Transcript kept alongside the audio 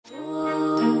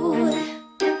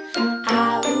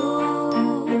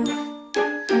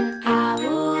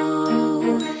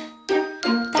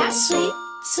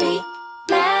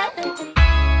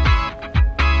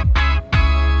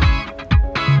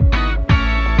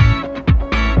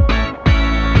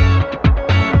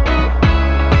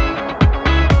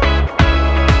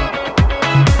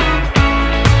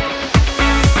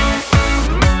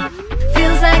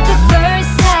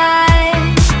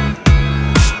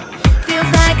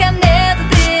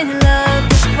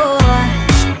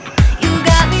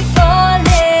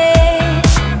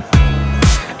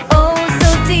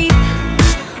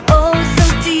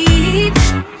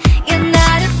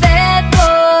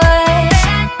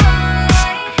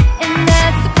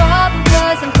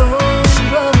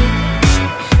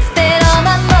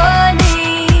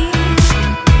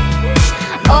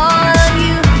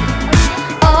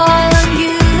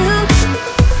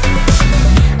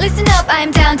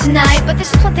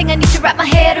something I need to wrap my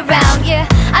head around. Yeah,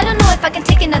 I don't know if I can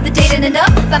take another date in and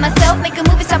up by myself, make a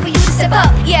move, it's time for you to step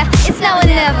up. Yeah, it's now or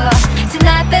never.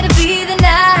 Tonight better be the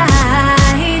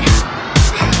night.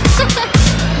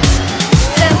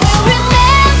 Then we'll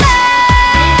remember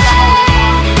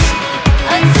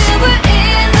until we're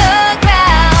in the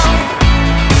ground.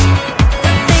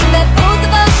 The thing that both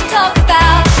of us talk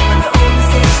about when we're all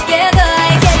sit together.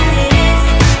 I guess it is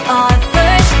our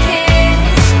first kiss.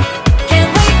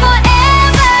 Can't wait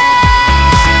forever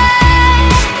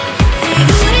for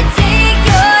you to take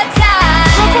your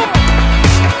time.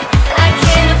 I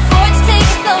can't afford to take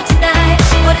it slow tonight.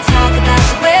 Wanna talk about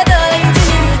the weather? Let's do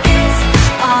this.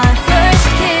 Our first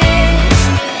kiss.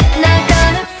 Not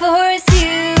gonna force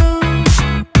you,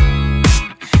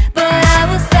 but I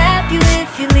will slap you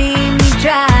if you leave me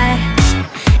dry.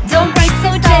 Don't break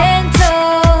so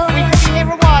gentle. We could be here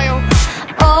a while.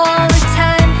 All the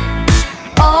time,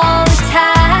 all the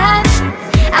time.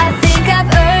 I think I've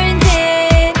earned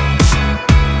it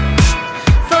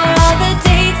for all the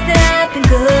dates that have been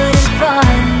good and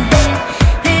fun.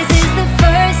 This is the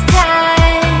first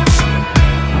time.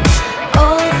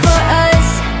 All for us,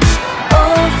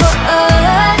 all for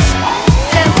us.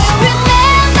 And we'll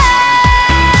remember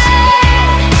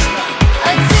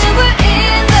until we're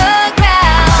in the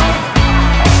ground.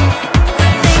 The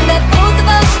thing that both of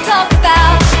us talk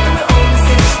about when we're all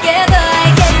sit together. I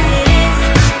guess it is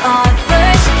our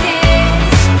first kiss.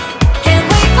 Can't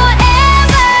wait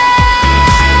forever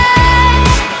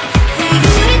for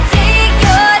you to take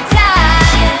your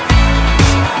time.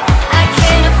 I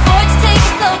can't afford to take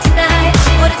it slow tonight.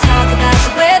 Wanna talk about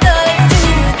the weather? Let's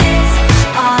do this.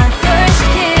 Our first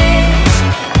kiss.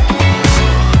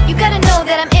 You gotta know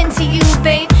that I'm into you,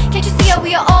 babe. Can't you see how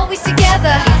we are always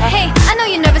together? Hey, I know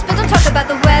you're nervous, but don't talk about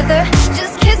the weather.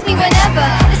 Just kiss me whenever.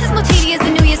 This is more tedious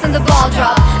than New Year's and the ball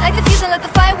drop. Like the fuse and let the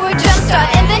firework jumpstart,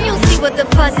 and then you'll see what the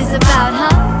fuss is about, huh?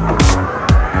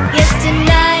 Yes,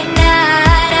 tonight,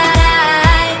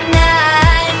 night.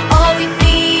 All we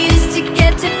need is to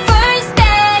get to first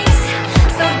base.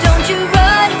 So don't you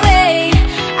run away.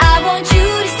 I want you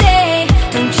to stay.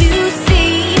 Don't you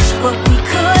see what we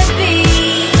could be?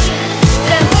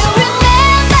 Then we'll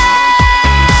remember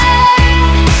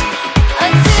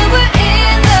until we're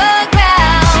in the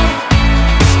ground.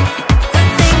 The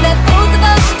thing that both of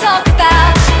us talk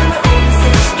about when we're all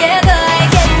sit together. I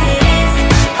guess it is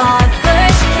our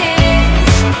first kiss.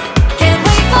 Can't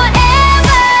wait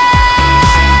forever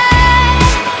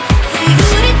for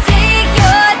you to take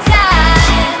your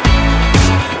time.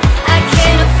 I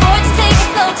can't afford to take it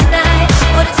slow tonight.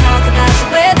 Wanna talk about the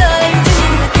weather? Let's do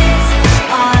this.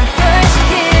 Our first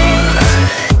kiss.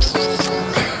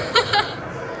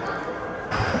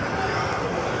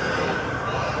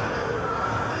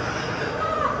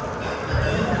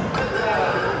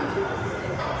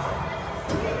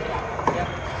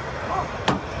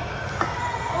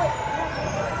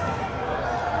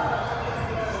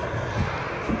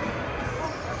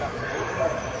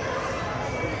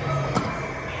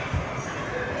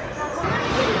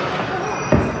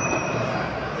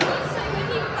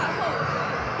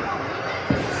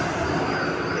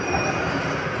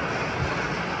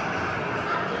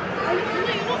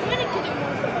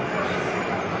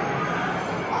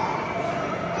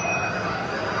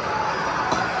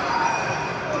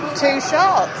 Two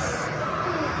shots.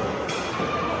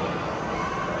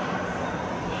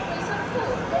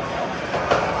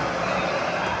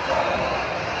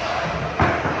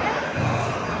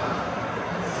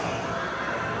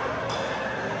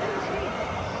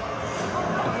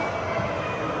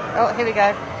 Oh, here we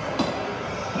go.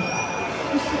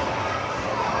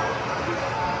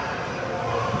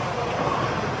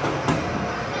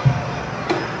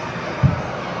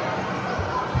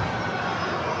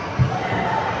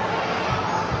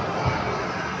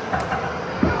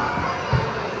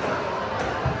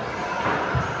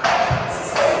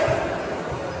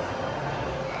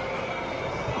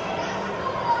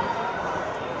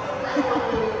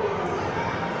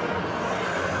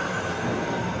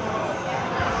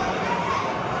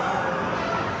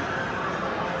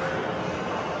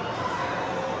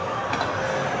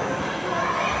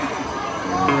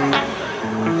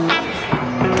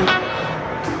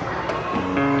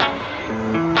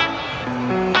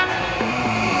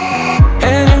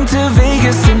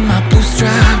 In my blue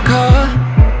striped car,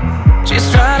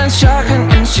 she's riding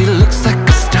shotgun and she looks like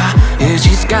a star. Yeah,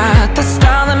 she's got the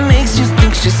style that makes you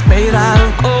think she's made out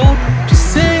of gold. She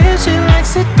says she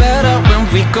likes it better when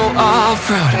we go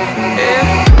off-road.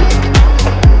 Yeah,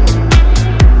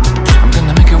 I'm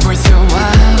gonna make it worth your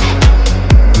while.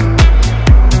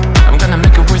 I'm gonna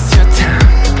make it worth your time.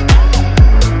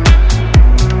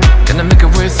 Gonna make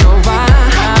it worth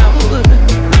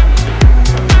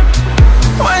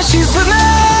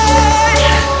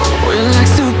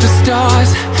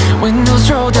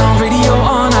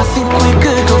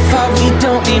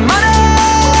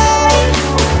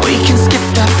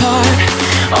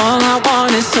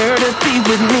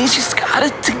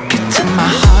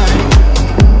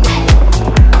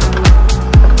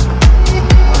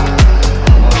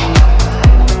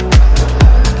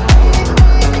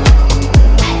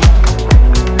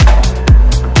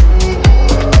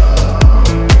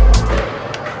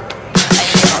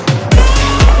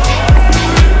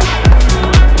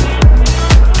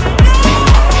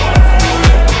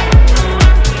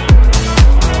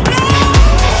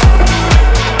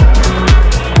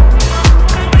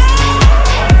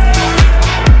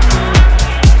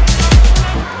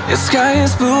sky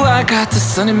is blue, I got the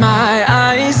sun in my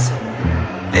eyes.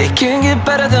 It can't get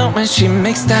better than when she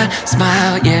makes that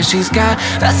smile. Yeah, she's got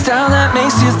that style that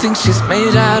makes you think she's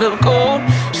made out of gold.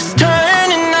 She's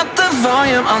turning up the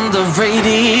volume on the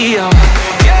radio.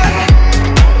 Yeah.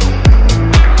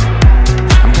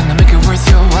 I'm gonna make it worth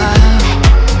your while.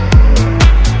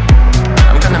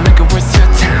 I'm gonna make it worth your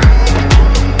time.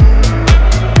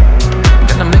 I'm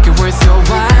gonna make it worth your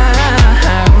while.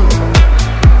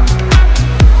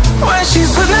 When she's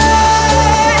with me,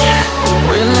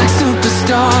 we're like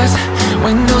superstars.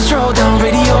 Windows roll down,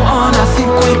 radio on. I think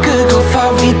we could go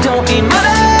far. We don't need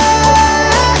money,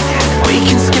 we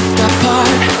can skip that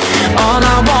part. All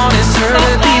I want is her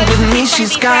to be with me.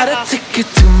 She's got a ticket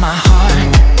to my heart.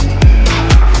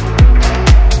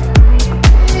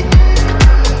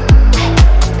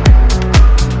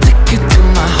 Ticket to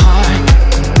my heart.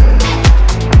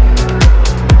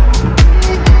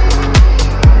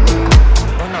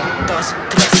 Uno, dos,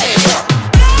 tres,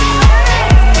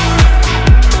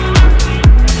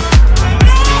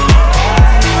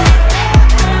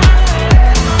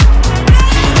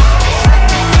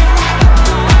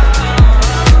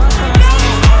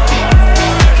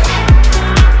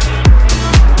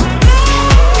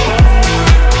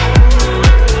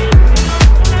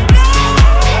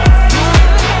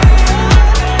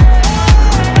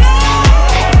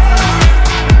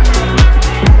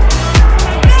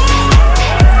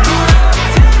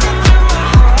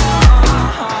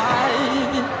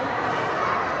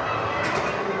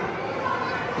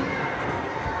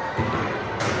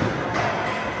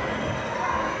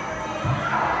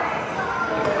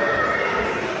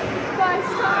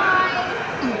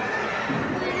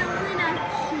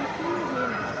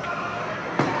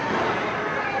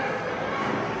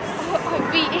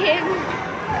 beat him.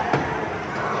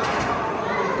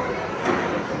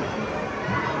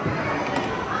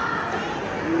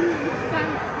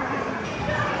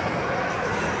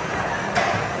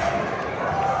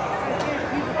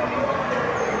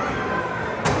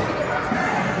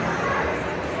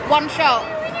 One shot.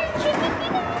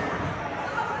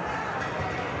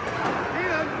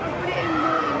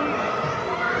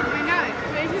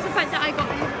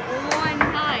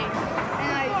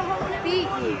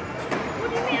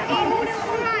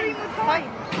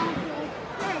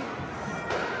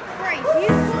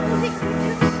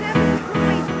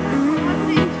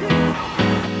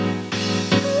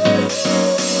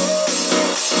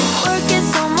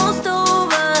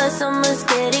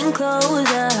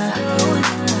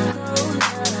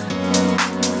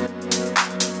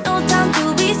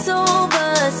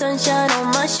 Sunshine on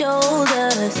my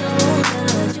shoulders.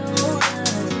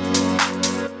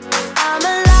 I'm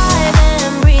alive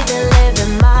and breathing,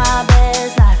 living my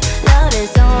best life. Love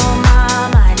is on my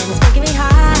mind and it's making me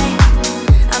high.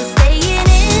 I'm staying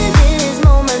in this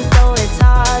moment, though it's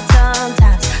hard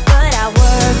sometimes, but I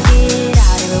work it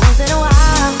out every once in a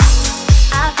while.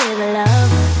 I feel the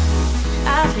love, I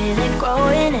feel it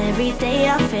growing every day.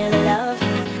 I feel the love,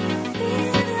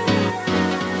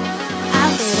 I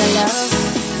feel the love.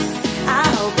 I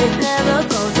hope it never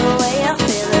goes away. I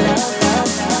feel the love, love,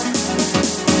 love.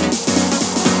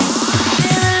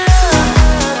 Feel the love,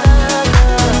 love,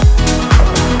 love.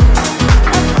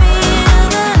 I feel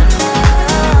the love.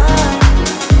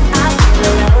 I feel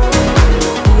the love.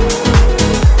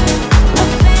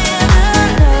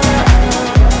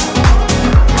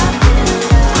 I feel the love. I feel the love. I feel the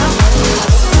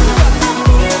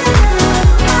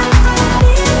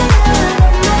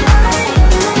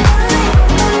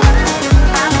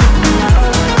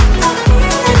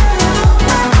love.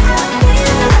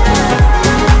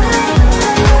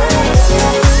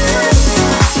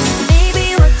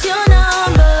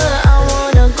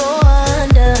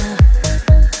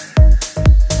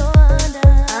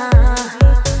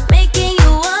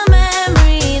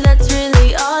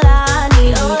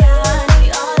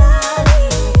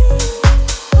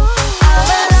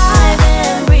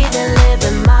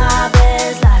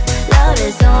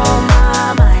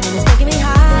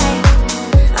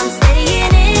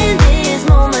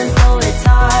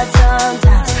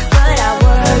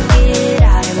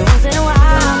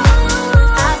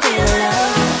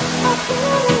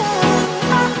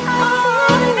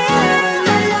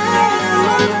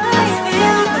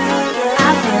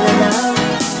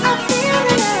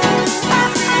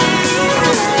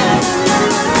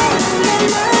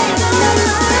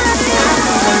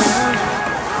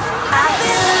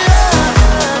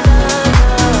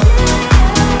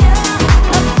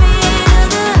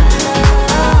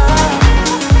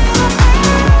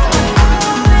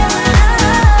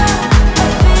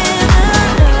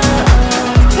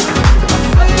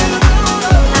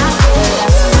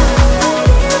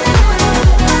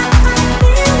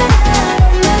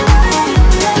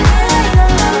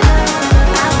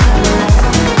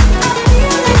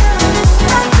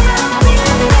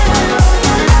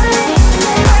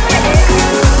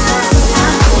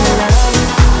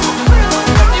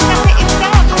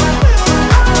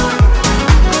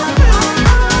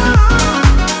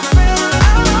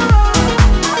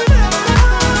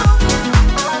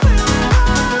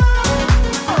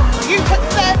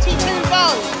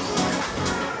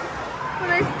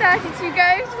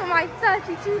 goes for my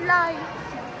 32 lives.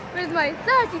 With my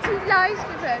 32 lives,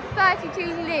 with her 32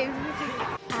 lives.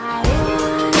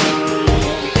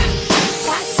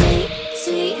 That sweet,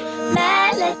 sweet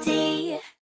melody.